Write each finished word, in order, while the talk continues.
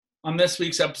On this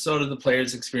week's episode of the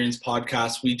Players Experience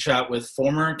podcast, we chat with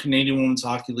former Canadian Women's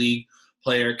Hockey League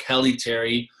player Kelly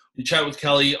Terry. We chat with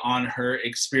Kelly on her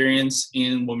experience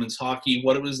in women's hockey,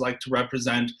 what it was like to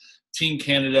represent Team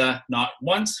Canada not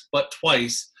once but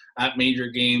twice at major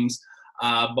games,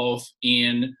 both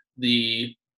in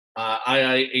the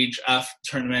IIHF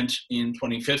tournament in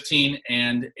 2015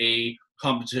 and a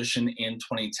competition in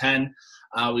 2010.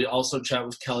 We also chat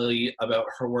with Kelly about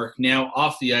her work now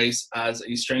off the ice as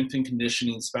a strength and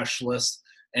conditioning specialist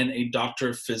and a doctor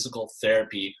of physical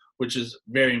therapy, which is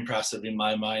very impressive in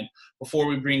my mind. Before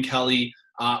we bring Kelly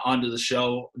onto the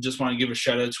show, just want to give a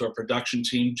shout out to our production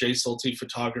team, Jay Sulte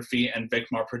Photography and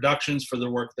Vicmar Productions, for the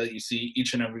work that you see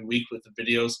each and every week with the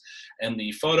videos and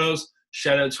the photos.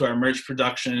 Shout out to our merch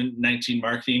production, 19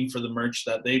 Marketing, for the merch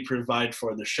that they provide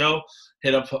for the show.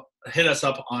 Hit us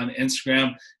up on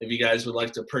Instagram if you guys would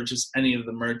like to purchase any of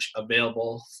the merch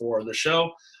available for the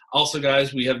show. Also,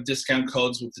 guys, we have discount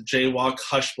codes with the Jaywalk,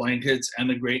 Hush Blankets, and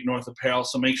the Great North Apparel,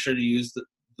 so make sure to use the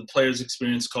Players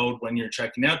Experience code when you're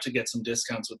checking out to get some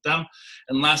discounts with them.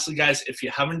 And lastly, guys, if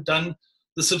you haven't done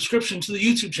the subscription to the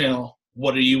YouTube channel,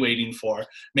 what are you waiting for?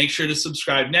 Make sure to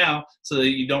subscribe now so that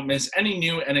you don't miss any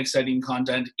new and exciting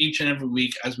content each and every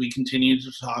week as we continue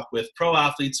to talk with pro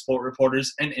athletes, sport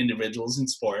reporters, and individuals in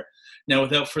sport. Now,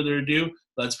 without further ado,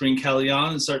 let's bring Kelly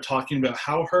on and start talking about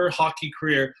how her hockey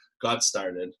career got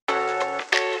started.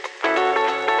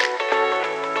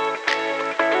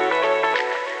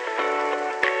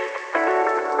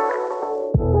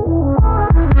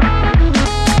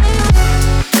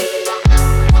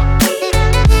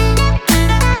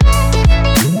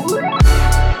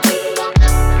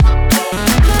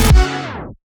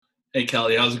 Hey,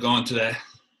 Kelly, how's it going today?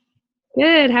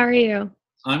 Good. How are you?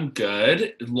 I'm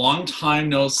good. Long time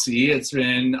no see. It's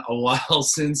been a while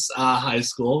since high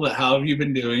school, but how have you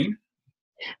been doing?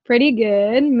 Pretty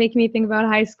good. Making me think about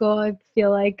high school. I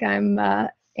feel like I'm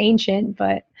ancient,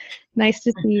 but nice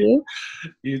to see you.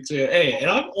 You too. Hey,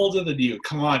 and I'm older than you.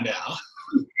 Come on now.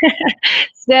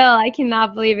 Still, I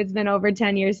cannot believe it's been over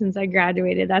 10 years since I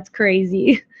graduated. That's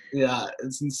crazy. Yeah,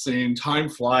 it's insane. Time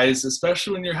flies,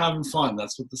 especially when you're having fun.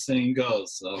 That's what the saying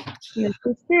goes. So. Yes,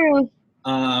 it's true.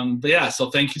 But yeah,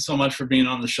 so thank you so much for being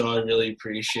on the show. I really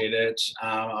appreciate it.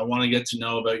 I want to get to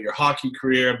know about your hockey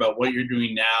career, about what you're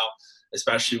doing now,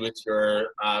 especially with your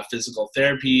physical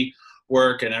therapy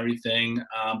work and everything.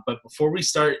 But before we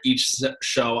start each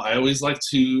show, I always like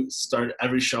to start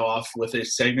every show off with a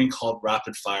segment called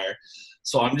Rapid Fire.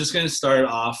 So I'm just going to start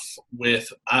off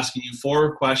with asking you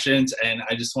 4 questions, and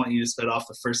I just want you to spit off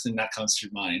the first thing that comes to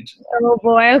your mind. Oh,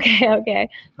 boy. Okay.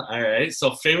 All right.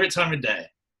 So favorite time of day?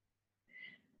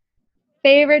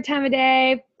 Favorite time of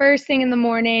day, first thing in the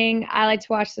morning. I like to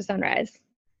watch the sunrise.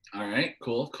 All right.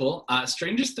 Cool.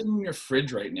 Strangest thing in your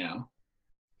fridge right now?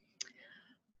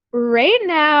 Right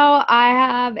now, I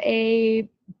have a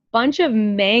bunch of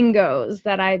mangoes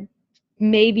that I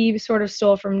maybe sort of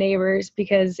stole from neighbors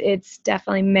because it's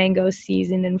definitely mango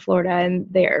season in Florida and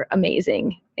they're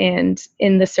amazing and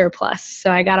in the surplus. So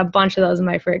I got a bunch of those in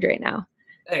my fridge right now.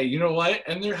 Hey, you know what?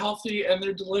 And they're healthy and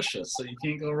they're delicious, so you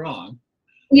can't go wrong.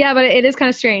 Yeah, but it is kind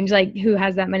of strange, like who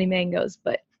has that many mangoes,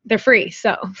 but they're free,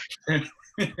 so.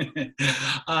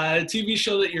 TV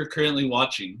show that you're currently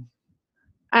watching?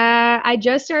 I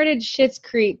just started Schitt's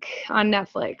Creek on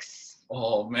Netflix.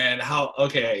 Oh man,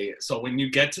 okay, so when you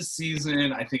get to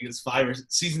season, I think it's 5 or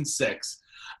season 6,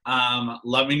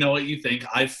 let me know what you think.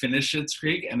 I finished Schitt's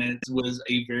Creek and it was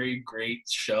a very great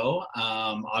show.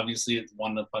 Obviously it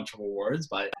won a bunch of awards,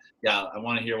 but yeah, I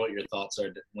want to hear what your thoughts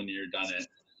are when you're done it.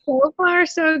 So far,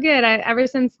 so good. Ever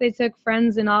since they took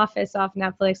Friends and Office off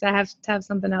Netflix, I have to have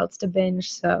something else to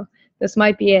binge, so this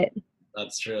might be it.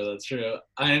 That's true.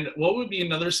 And what would be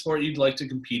another sport you'd like to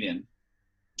compete in?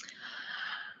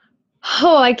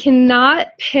 Oh, I cannot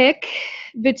pick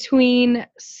between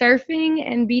surfing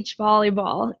and beach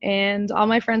volleyball. And all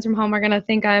my friends from home are going to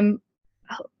think I'm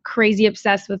crazy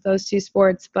obsessed with those 2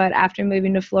 sports. But after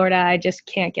moving to Florida, I just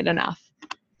can't get enough.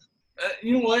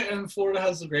 You know what? And Florida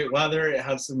has the great weather. It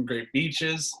has some great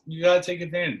beaches. You got to take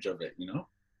advantage of it, you know?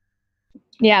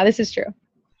 Yeah, this is true.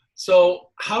 So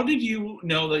how did you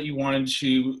know that you wanted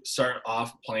to start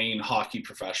off playing hockey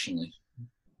professionally?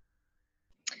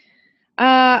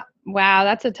 Wow,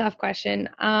 that's a tough question.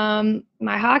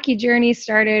 My hockey journey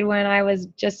started when I was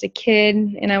just a kid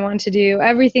and I wanted to do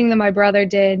everything that my brother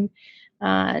did.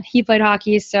 He played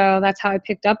hockey, so that's how I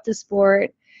picked up the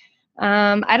sport.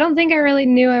 I don't think I really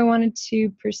knew I wanted to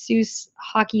pursue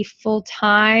hockey full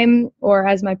time or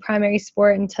as my primary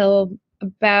sport until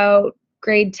about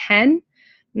grade 10.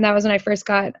 And that was when I first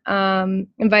got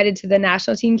invited to the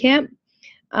national team camp.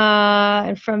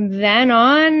 And from then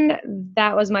on,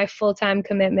 that was my full-time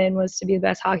commitment, was to be the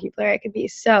best hockey player I could be.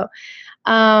 So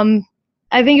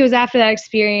I think it was after that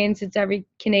experience, it's every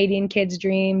Canadian kid's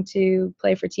dream to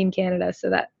play for Team Canada. So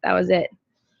that was it.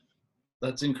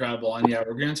 That's incredible. And yeah,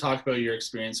 we're going to talk about your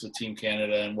experience with Team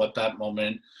Canada and what that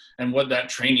moment and what that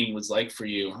training was like for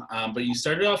you. But you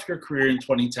started off your career in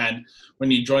 2010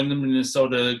 when you joined the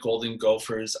Minnesota Golden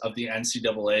Gophers of the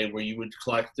NCAA, where you would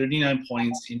collect 39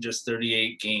 points in just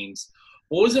 38 games.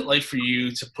 What was it like for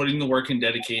you to put in the work and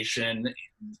dedication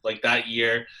like that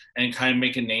year and kind of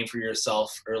make a name for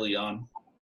yourself early on?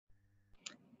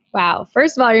 Wow.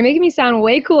 First of all, you're making me sound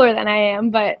way cooler than I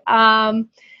am. But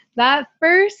that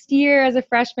first year as a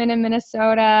freshman in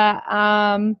Minnesota,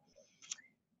 wow,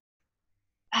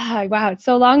 it's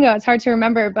so long ago, it's hard to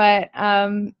remember, but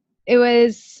it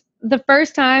was the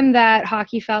first time that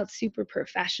hockey felt super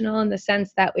professional, in the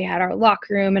sense that we had our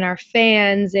locker room and our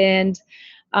fans and,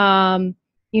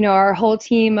 our whole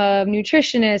team of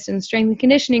nutritionists and strength and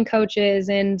conditioning coaches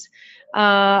and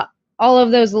all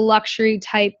of those luxury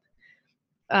type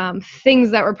things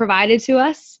that were provided to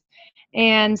us.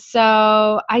 And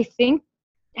so I think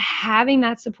having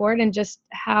that support and just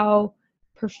how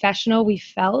professional we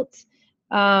felt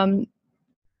made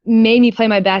me play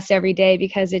my best every day,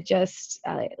 because it just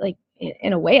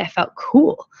in a way I felt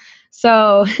cool.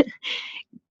 So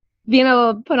being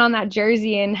able to put on that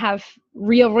jersey and have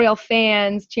real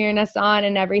fans cheering us on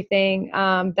and everything,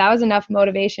 that was enough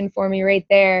motivation for me right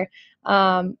there.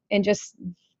 And just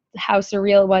how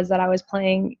surreal it was that I was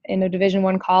playing in a Division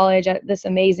I college at this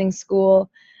amazing school.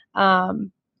 That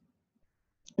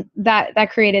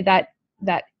created that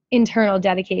internal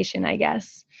dedication, I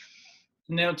guess.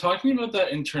 Now, talking about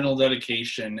that internal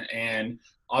dedication and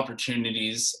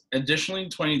opportunities, additionally in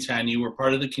 2010, you were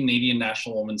part of the Canadian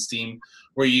national women's team,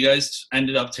 where you guys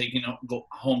ended up taking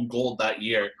home gold that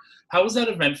year. How was that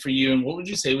event for you, and what would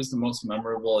you say was the most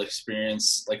memorable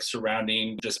experience, like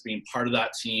surrounding just being part of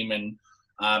that team and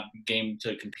game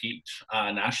to compete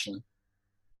nationally?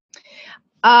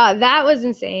 That was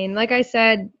insane. Like I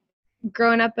said,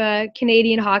 growing up a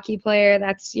Canadian hockey player,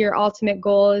 that's your ultimate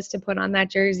goal, is to put on that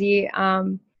jersey.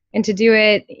 And to do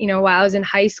it, while I was in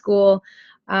high school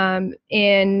and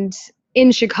in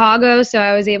Chicago. So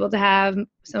I was able to have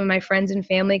some of my friends and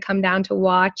family come down to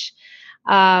watch.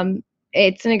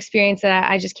 It's an experience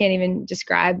that I just can't even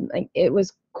describe. Like, it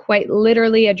was quite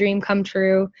literally a dream come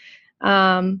true.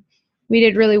 We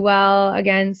did really well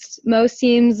against most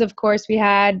teams. Of course, we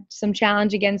had some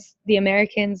challenge against the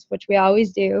Americans, which we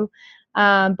always do,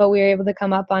 but we were able to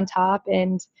come up on top.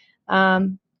 And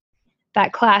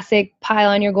that classic pile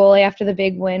on your goalie after the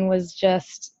big win was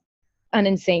just an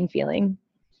insane feeling.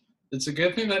 It's a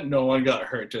good thing that no one got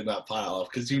hurt in that pile,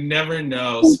 because you never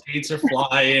know. Skates are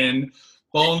flying,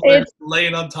 bones are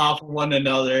laying on top of one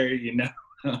another,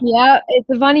 Yeah,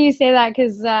 it's funny you say that,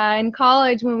 because in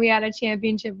college, when we had a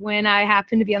championship win, I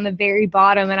happened to be on the very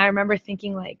bottom, and I remember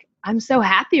thinking, like, I'm so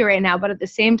happy right now, but at the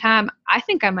same time, I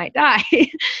think I might die.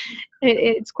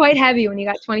 It's quite heavy when you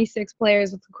got 26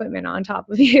 players with equipment on top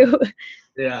of you.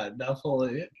 Yeah,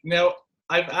 definitely. Now,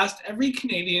 I've asked every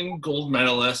Canadian gold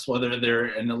medalist, whether they're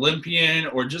an Olympian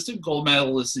or just a gold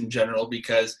medalist in general,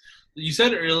 because you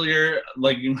said earlier,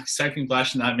 like in my second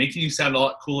question, that making you sound a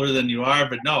lot cooler than you are,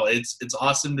 but no, it's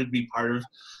awesome to be part of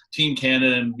Team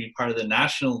Canada and be part of the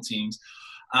national teams.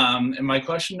 And my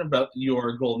question about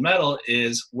your gold medal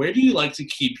is, where do you like to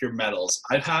keep your medals?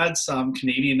 I've had some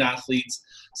Canadian athletes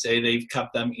say they've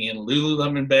kept them in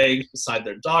Lululemon bags beside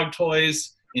their dog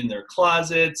toys, in their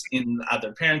closets, at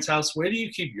their parents' house. Where do you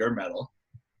keep your medal?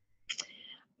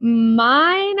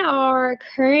 Mine are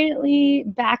currently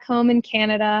back home in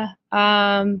Canada.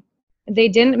 They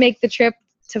didn't make the trip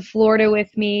to Florida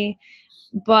with me,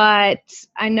 but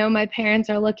I know my parents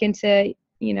are looking to,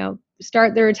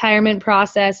 start the retirement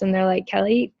process, and they're like,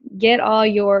 Kelly, get all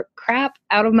your crap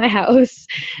out of my house.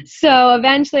 So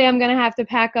eventually I'm going to have to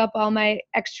pack up all my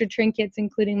extra trinkets,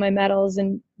 including my medals,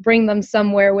 and bring them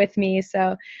somewhere with me.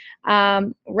 So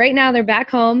right now they're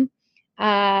back home,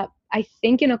 I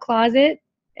think in a closet,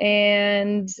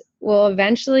 and will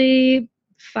eventually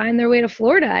find their way to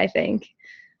Florida, I think.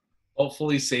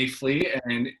 Hopefully safely.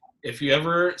 And if you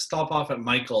ever stop off at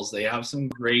Michael's, they have some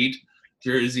great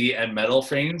jersey and medal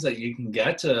frames that you can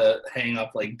get to hang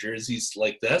up, like jerseys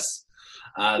like this,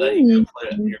 that you can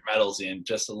put your medals in.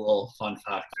 Just a little fun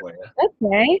fact for you.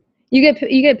 Okay. You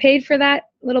get paid for that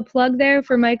little plug there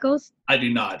for Michael's? I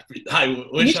do not. I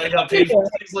wish I got paid for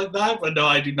things like that, but no,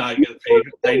 I do not get paid.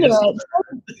 I just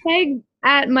tag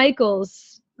at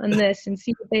Michael's on this and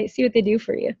see what they do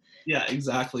for you. Yeah,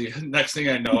 exactly. Next thing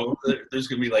I know, there's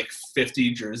going to be like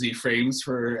 50 jersey frames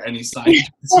for any signed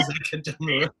jerseys I get down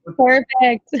the road.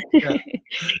 Perfect. Yeah.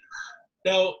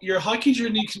 Now, your hockey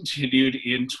journey continued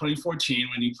in 2014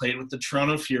 when you played with the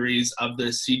Toronto Furies of the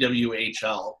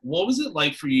CWHL. What was it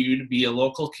like for you to be a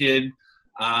local kid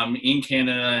in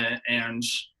Canada and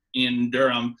in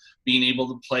Durham, being able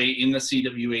to play in the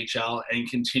CWHL and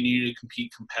continue to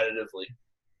compete competitively?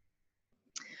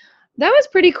 That was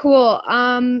pretty cool.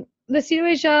 The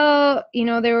CWHL,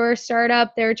 they were a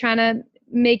startup. They were trying to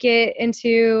make it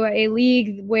into a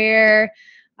league where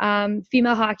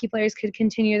female hockey players could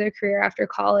continue their career after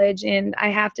college. And I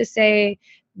have to say,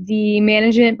 the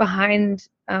management behind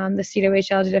the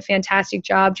CWHL did a fantastic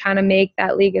job trying to make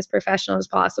that league as professional as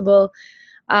possible.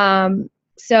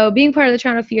 So being part of the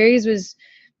Toronto Furies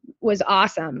was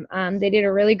awesome. They did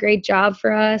a really great job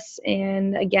for us.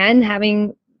 And again,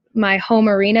 having my home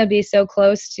arena be so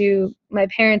close to my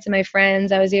parents and my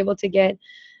friends, I was able to get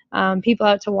people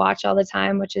out to watch all the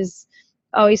time, which is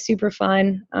always super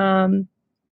fun.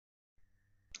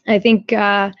 I think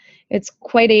it's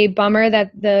quite a bummer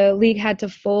that the league had to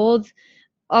fold,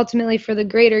 ultimately for the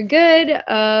greater good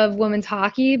of women's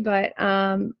hockey. But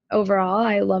overall,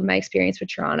 I love my experience with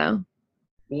Toronto.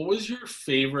 What was your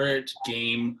favorite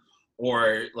game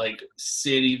or like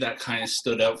city that kind of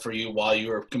stood out for you while you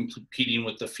were competing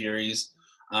with the Furies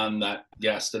that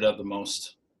stood out the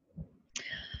most?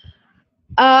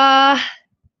 The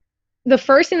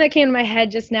first thing that came to my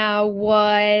head just now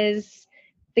was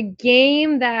the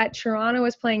game that Toronto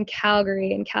was playing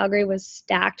Calgary, and Calgary was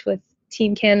stacked with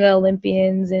Team Canada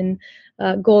Olympians and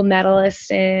gold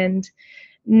medalists, and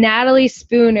Natalie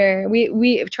Spooner.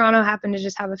 We Toronto happened to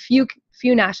just have a few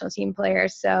national team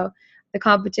players, so the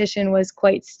competition was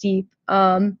quite steep.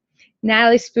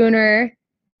 Natalie Spooner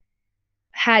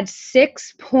had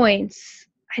 6 points.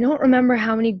 I don't remember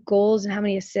how many goals and how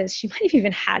many assists. She might have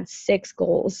even had 6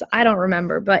 goals. I don't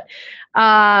remember, but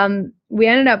we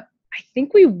ended up, I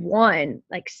think we won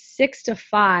like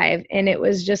 6-5, and it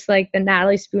was just like the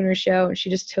Natalie Spooner show, and she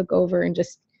just took over and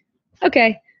just,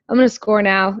 okay, I'm going to score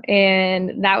now.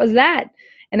 And that was that.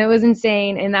 And it was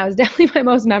insane. And that was definitely my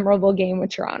most memorable game with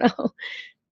Toronto.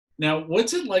 Now,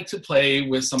 what's it like to play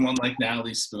with someone like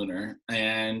Natalie Spooner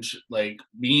and like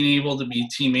being able to be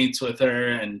teammates with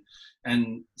her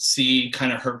and see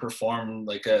kind of her perform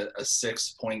like a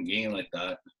 6-point game like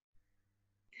that?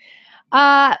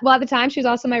 Well, at the time, she was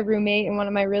also my roommate and one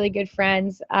of my really good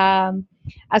friends. I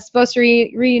was supposed to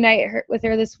reunite with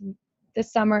her this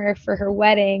summer for her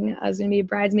wedding. I was going to be a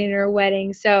bridesmaid at her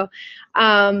wedding. So,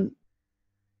 darn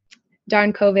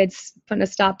COVID's putting a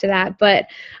stop to that. But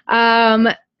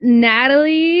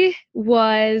Natalie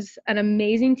was an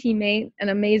amazing teammate, an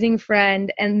amazing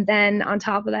friend. And then on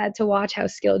top of that, to watch how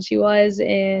skilled she was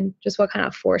and just what kind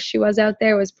of force she was out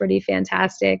there was pretty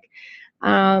fantastic.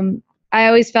 I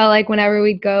always felt like whenever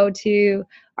we'd go to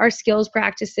our skills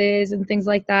practices and things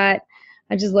like that,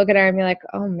 I just look at her and be like,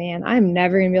 oh man, I'm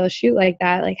never gonna be able to shoot like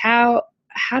that. Like how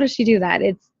does she do that?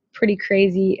 It's pretty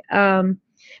crazy.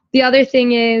 The other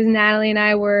thing is Natalie and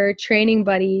I were training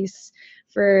buddies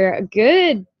for a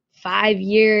good 5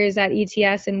 years at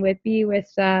ETS in Whitby with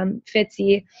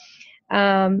Fitzy.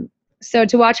 So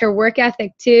to watch her work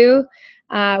ethic too,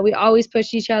 we always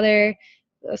pushed each other.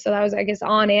 So that was, I guess,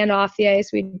 on and off the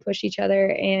ice, we'd push each other.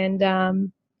 And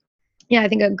I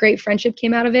think a great friendship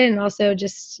came out of it, and also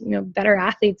just, better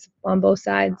athletes on both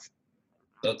sides.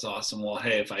 That's awesome. Well,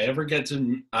 hey, if I ever get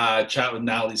to chat with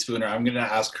Natalie Spooner, I'm going to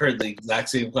ask her the exact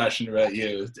same question about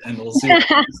you, and we'll see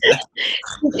what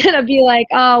It's going to be like,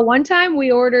 one time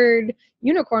we ordered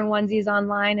unicorn onesies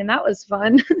online, and that was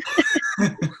fun.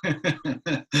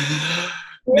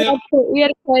 We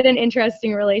had quite an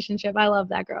interesting relationship. I love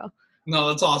that girl. No,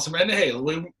 that's awesome. And hey,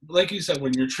 like you said,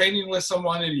 when you're training with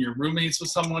someone and you're roommates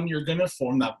with someone, you're going to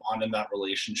form that bond and that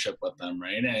relationship with them,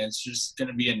 right? And it's just going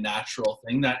to be a natural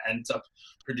thing that ends up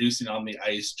producing on the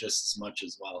ice just as much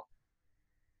as well.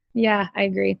 Yeah, I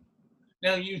agree.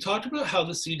 Now, you talked about how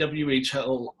the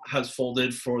CWHL has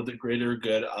folded for the greater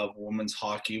good of women's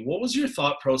hockey. What was your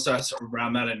thought process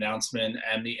around that announcement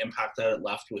and the impact that it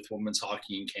left with women's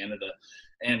hockey in Canada,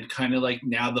 and kind of like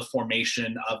now the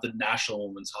formation of the National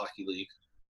Women's Hockey League?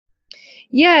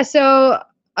 Yeah, so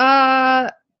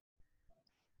kind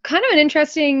of an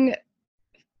interesting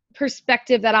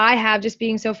perspective that I have, just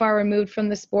being so far removed from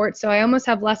the sport. So I almost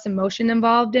have less emotion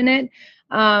involved in it.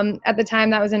 At the time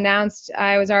that was announced,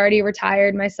 I was already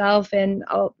retired myself and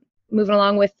moving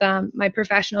along with my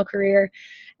professional career.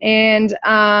 And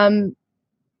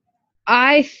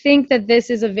I think that this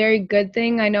is a very good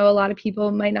thing. I know a lot of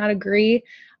people might not agree.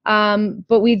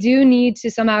 But we do need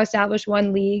to somehow establish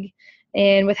one league.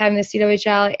 And with having the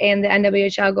CWHL and the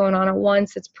NWHL going on at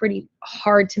once, it's pretty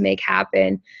hard to make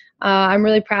happen. I'm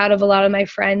really proud of a lot of my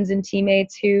friends and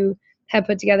teammates who have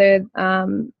put together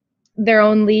their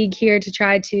own league here to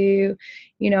try to,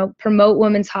 promote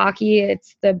women's hockey.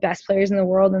 It's the best players in the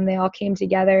world, and they all came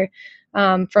together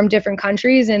from different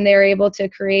countries, and they were able to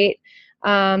create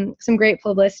some great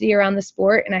publicity around the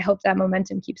sport. And I hope that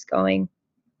momentum keeps going.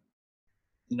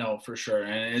 No, for sure.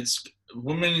 And it's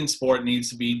women in sport needs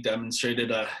to be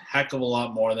demonstrated a heck of a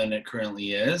lot more than it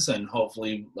currently is. And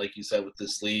hopefully, like you said, with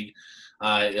this league,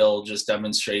 it'll just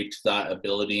demonstrate that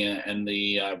ability and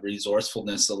the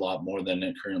resourcefulness a lot more than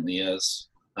it currently is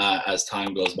as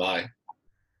time goes by.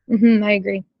 I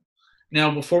agree. Now,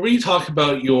 before we talk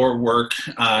about your work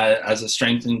as a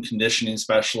strength and conditioning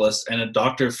specialist and a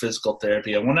doctor of physical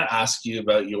therapy, I want to ask you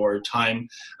about your time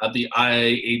at the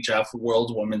IIHF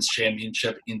World Women's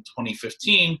Championship in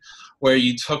 2015, where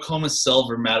you took home a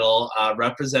silver medal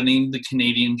representing the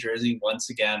Canadian jersey once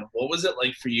again. What was it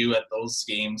like for you at those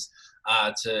games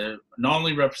to not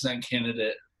only represent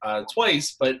Canada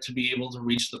twice, but to be able to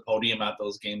reach the podium at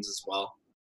those games as well?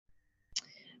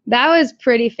 That was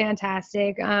pretty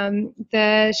fantastic.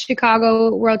 The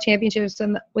Chicago World Championships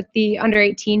with the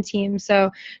under-18 team.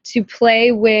 So to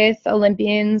play with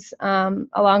Olympians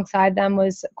alongside them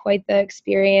was quite the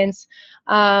experience.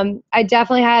 I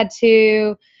definitely had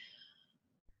to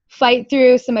fight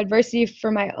through some adversity for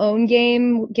my own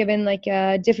game, given like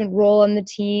a different role on the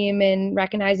team and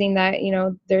recognizing that,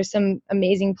 there's some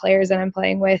amazing players that I'm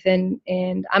playing with, and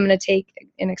I'm going to take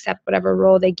and accept whatever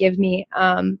role they give me.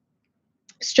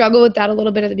 Struggle with that a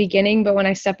little bit at the beginning, but when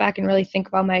I step back and really think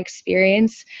about my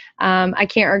experience, I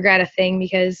can't regret a thing,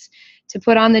 because to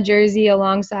put on the jersey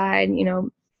alongside,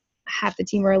 half the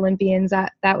team were Olympians,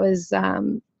 that was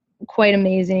quite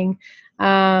amazing.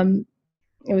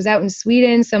 It was out in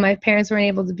Sweden, so my parents weren't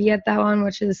able to be at that one,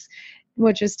 which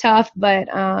was tough, but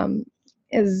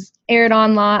it was aired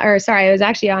online, it was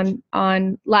actually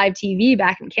on live TV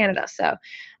back in Canada. So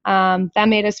that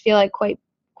made us feel like quite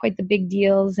the big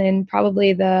deals, and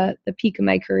probably the peak of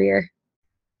my career.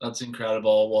 That's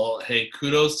incredible. Well, hey,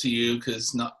 kudos to you,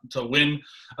 because to win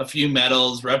a few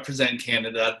medals, represent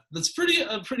Canada, that's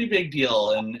a pretty big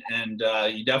deal, and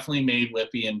you definitely made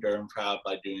Whippy and Durham proud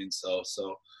by doing so.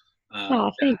 So,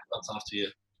 Thanks. that's off to you.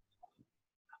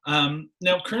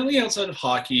 Now, currently outside of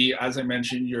hockey, as I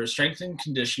mentioned, you're a strength and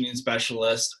conditioning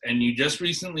specialist, and you just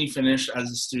recently finished as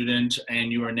a student,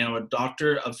 and you are now a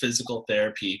doctor of physical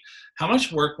therapy. How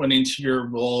much work went into your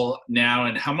role now,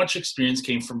 and how much experience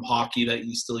came from hockey that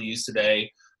you still use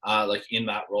today, like in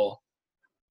that role?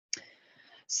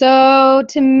 So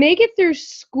to make it through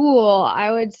school,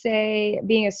 I would say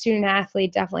being a student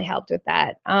athlete definitely helped with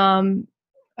that.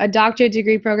 A doctorate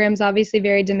degree program is obviously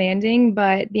very demanding,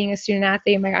 but being a student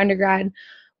athlete in my undergrad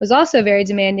was also very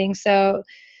demanding. So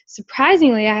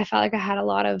surprisingly, I felt like I had a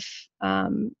lot of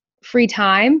free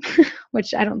time,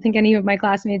 which I don't think any of my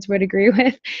classmates would agree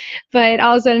with. But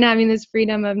all of a sudden, having this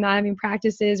freedom of not having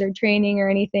practices or training or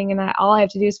anything, and all I have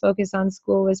to do is focus on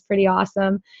school, was pretty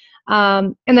awesome.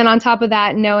 And then on top of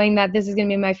that, knowing that this is going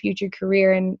to be my future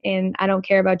career, and I don't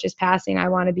care about just passing, I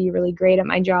want to be really great at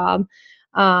my job,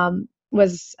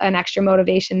 was an extra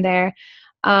motivation there.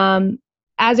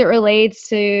 As it relates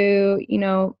to,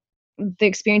 the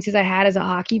experiences I had as a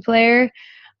hockey player,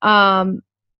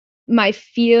 my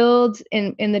field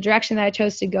in the direction that I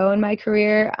chose to go in my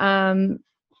career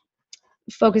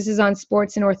focuses on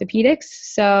sports and orthopedics.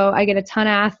 So I get a ton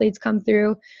of athletes come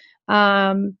through,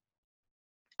 all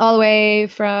the way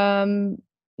from,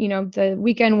 the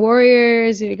weekend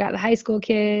warriors, we got the high school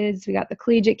kids, we got the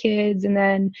collegiate kids, and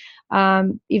then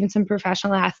even some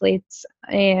professional athletes.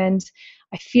 And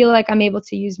I feel like I'm able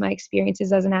to use my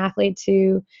experiences as an athlete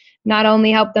to not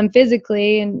only help them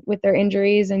physically and with their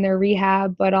injuries and their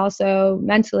rehab, but also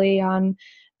mentally on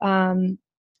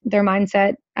their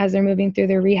mindset as they're moving through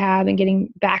their rehab and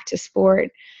getting back to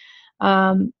sport.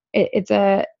 It's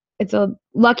a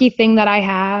lucky thing that I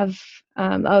have,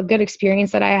 a good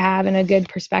experience that I have, and a good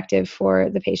perspective for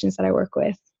the patients that I work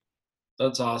with.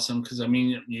 That's awesome, because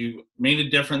you made a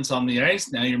difference on the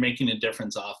ice. Now you're making a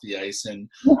difference off the ice, and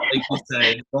like you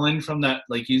said, going from that,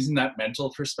 like using that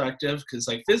mental perspective, because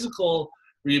like physical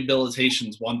rehabilitation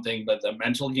is one thing, but the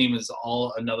mental game is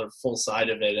all another full side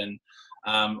of it. And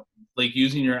like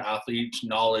using your athlete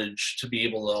knowledge to be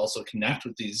able to also connect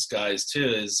with these guys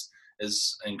too is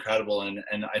incredible.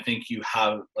 And I think you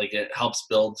have, like, it helps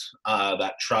build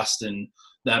that trust in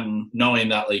them, knowing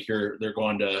that like they're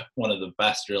going to one of the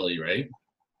best, really, right?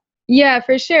 Yeah,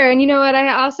 for sure. And you know what,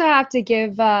 I also have to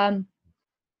give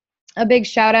a big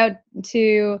shout out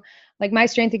to like my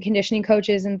strength and conditioning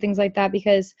coaches and things like that,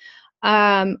 because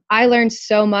I learned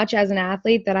so much as an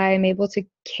athlete that I am able to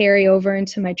carry over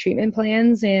into my treatment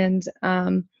plans. And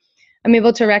I'm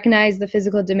able to recognize the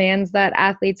physical demands that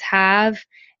athletes have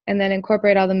and then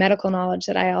incorporate all the medical knowledge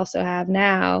that I also have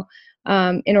now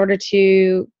in order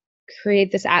to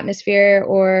create this atmosphere,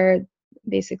 or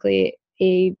basically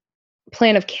a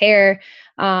plan of care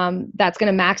that's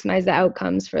going to maximize the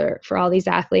outcomes for all these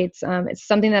athletes. It's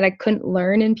something that I couldn't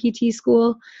learn in PT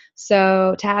school.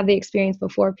 So to have the experience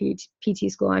before PT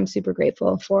school, I'm super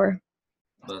grateful for.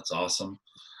 That's awesome.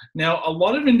 Now, a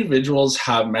lot of individuals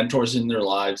have mentors in their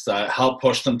lives that help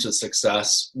push them to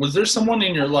success. Was there someone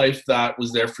in your life that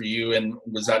was there for you, and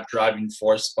was that driving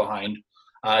force behind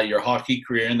your hockey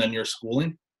career and then your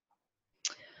schooling?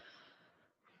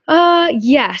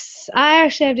 Yes, I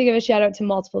actually have to give a shout out to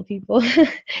multiple people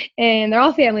and they're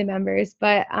all family members,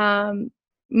 but,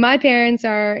 my parents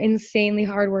are insanely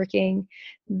hardworking.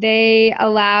 They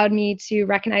allowed me to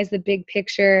recognize the big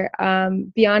picture,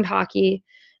 beyond hockey.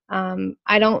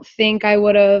 I don't think I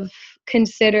would have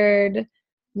considered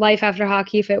life after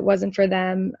hockey if it wasn't for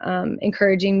them,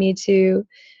 encouraging me to,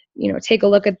 take a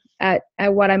look at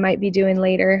what I might be doing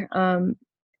later.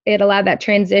 It allowed that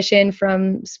transition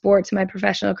from sport to my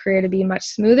professional career to be much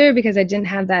smoother, because I didn't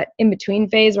have that in-between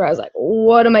phase where I was like,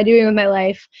 what am I doing with my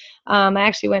life? I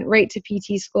actually went right to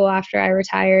PT school after I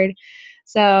retired.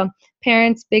 So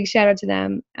parents, big shout out to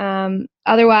them.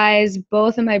 Otherwise,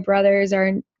 both of my brothers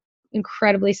are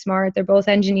incredibly smart. They're both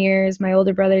engineers. My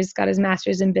older brother's got his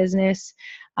master's in business.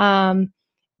 And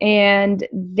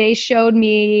they showed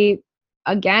me,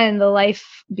 again, the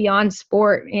life beyond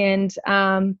sport, and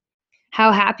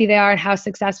how happy they are and how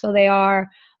successful they are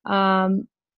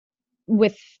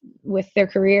with their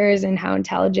careers, and how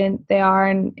intelligent they are,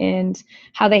 and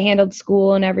how they handled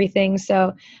school and everything.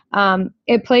 So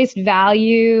it placed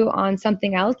value on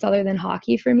something else other than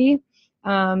hockey for me,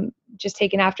 just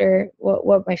taking after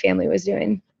what my family was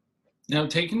doing. Now,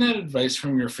 taking that advice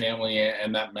from your family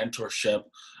and that mentorship,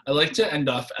 I like to end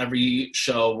off every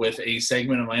show with a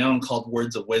segment of my own called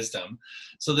Words of Wisdom.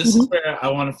 So, this is Mhm. where I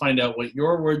want to find out what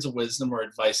your words of wisdom or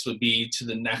advice would be to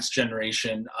the next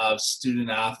generation of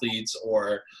student athletes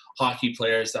or hockey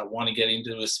players that want to get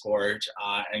into a sport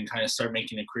and kind of start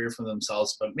making a career for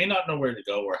themselves, but may not know where to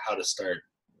go or how to start.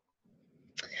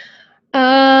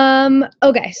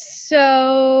 Okay,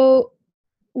 so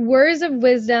words of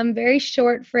wisdom, very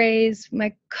short phrase.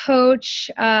 My coach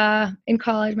in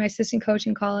college, my assistant coach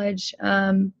in college,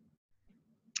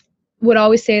 would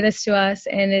always say this to us,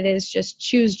 and it is just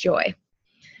choose joy.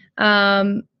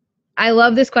 Um, I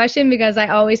love this question because I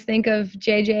always think of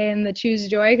JJ and the choose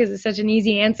joy, because it's such an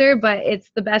easy answer, but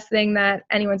it's the best thing that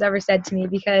anyone's ever said to me,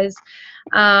 because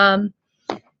um,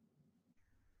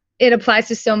 it applies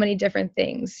to so many different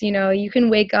things. You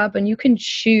can wake up and you can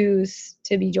choose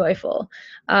to be joyful,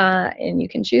 and you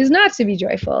can choose not to be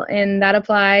joyful. And that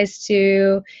applies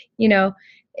to,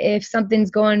 if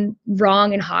something's going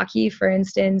wrong in hockey, for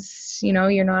instance,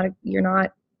 you're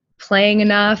not playing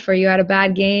enough, or you had a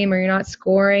bad game, or you're not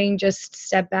scoring, just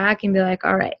step back and be like,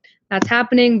 all right, that's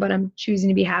happening, but I'm choosing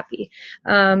to be happy.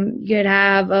 You could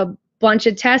have a bunch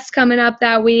of tests coming up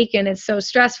that week and it's so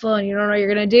stressful and you don't know what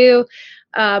you're going to do.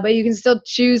 But you can still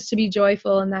choose to be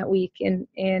joyful in that week, and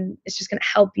it's just going to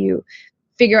help you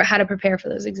figure out how to prepare for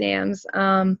those exams.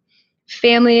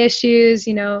 Family issues,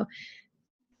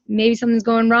 maybe something's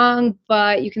going wrong,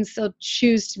 but you can still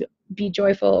choose to be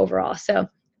joyful overall. So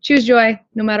choose joy,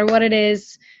 no matter what it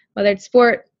is, whether it's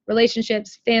sport,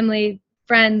 relationships, family,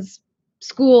 friends,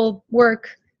 school,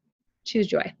 work. Choose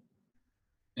joy.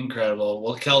 Incredible.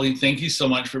 Well, Kelly, thank you so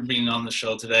much for being on the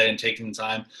show today and taking the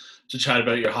time to chat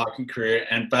about your hockey career,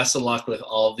 and best of luck with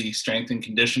all the strength and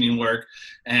conditioning work.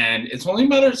 And it's only a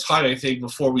matter of time, I think,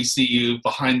 before we see you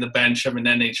behind the bench of an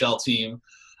NHL team,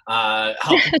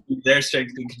 helping their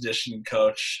strength and conditioning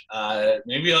coach.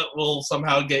 Maybe we'll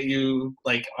somehow get you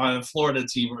like on a Florida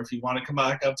team, or if you want to come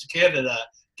back up to Canada,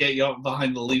 get you up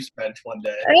behind the Leafs bench one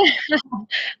day.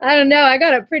 I don't know. I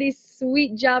got a pretty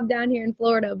sweet job down here in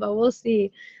Florida, but we'll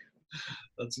see.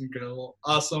 That's incredible.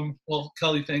 Awesome. Well,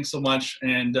 Kelly, thanks so much.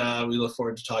 And we look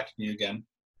forward to talking to you again.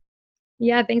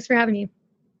 Yeah, thanks for having me.